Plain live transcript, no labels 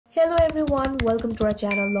Hello everyone, welcome to our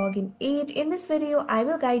channel Login Aid. In this video, I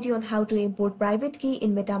will guide you on how to import private key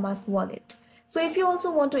in MetaMask wallet. So if you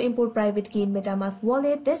also want to import private key in MetaMask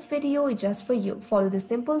wallet, this video is just for you. Follow the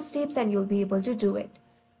simple steps and you'll be able to do it.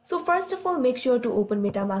 So first of all, make sure to open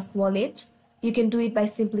MetaMask wallet. You can do it by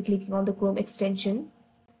simply clicking on the Chrome extension.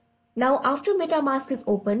 Now after MetaMask is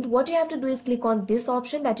opened, what you have to do is click on this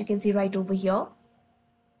option that you can see right over here.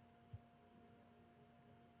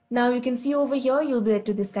 Now you can see over here, you'll be led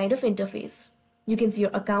to this kind of interface. You can see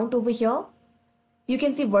your account over here. You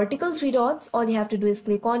can see vertical three dots. All you have to do is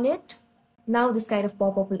click on it. Now this kind of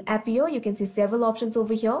pop-up will appear. You can see several options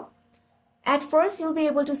over here. At first, you'll be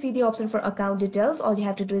able to see the option for account details. All you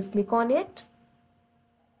have to do is click on it.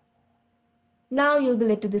 Now you'll be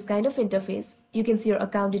led to this kind of interface. You can see your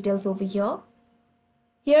account details over here.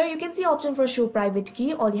 Here you can see option for show private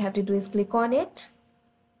key. All you have to do is click on it.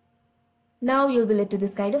 Now you'll be led to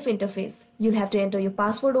this kind of interface. You'll have to enter your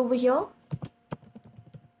password over here.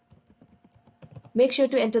 Make sure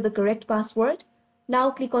to enter the correct password. Now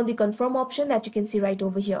click on the confirm option that you can see right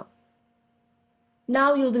over here.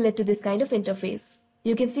 Now you'll be led to this kind of interface.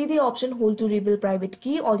 You can see the option hold to reveal private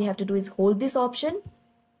key. All you have to do is hold this option.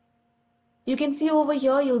 You can see over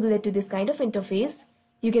here you'll be led to this kind of interface.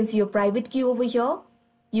 You can see your private key over here.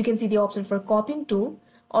 You can see the option for copying to.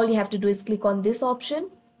 All you have to do is click on this option.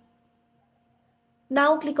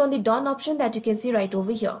 Now click on the done option that you can see right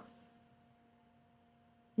over here.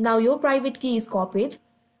 Now your private key is copied.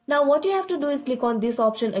 Now what you have to do is click on this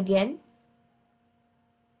option again.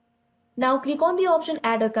 Now click on the option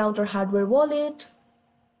add account or hardware wallet.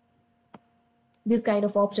 This kind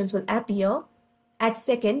of options will appear. At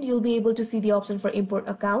second, you'll be able to see the option for import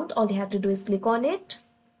account. All you have to do is click on it.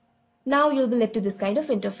 Now you'll be led to this kind of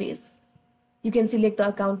interface. You can select the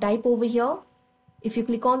account type over here. If you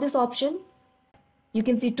click on this option, you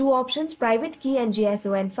can see two options, private key and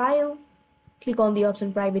JSON file. Click on the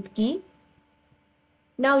option private key.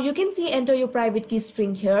 Now you can see enter your private key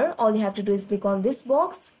string here. All you have to do is click on this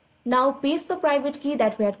box. Now paste the private key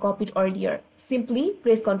that we had copied earlier. Simply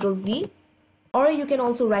press Ctrl V, or you can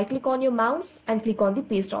also right click on your mouse and click on the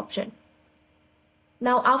paste option.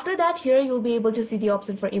 Now after that, here you'll be able to see the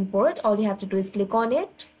option for import. All you have to do is click on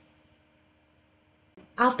it.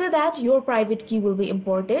 After that, your private key will be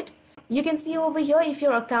imported. You can see over here if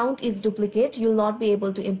your account is duplicate, you'll not be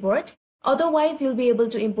able to import. Otherwise, you'll be able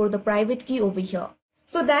to import the private key over here.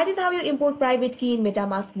 So that is how you import private key in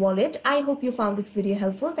MetaMask wallet. I hope you found this video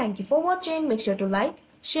helpful. Thank you for watching. Make sure to like,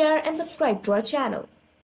 share and subscribe to our channel.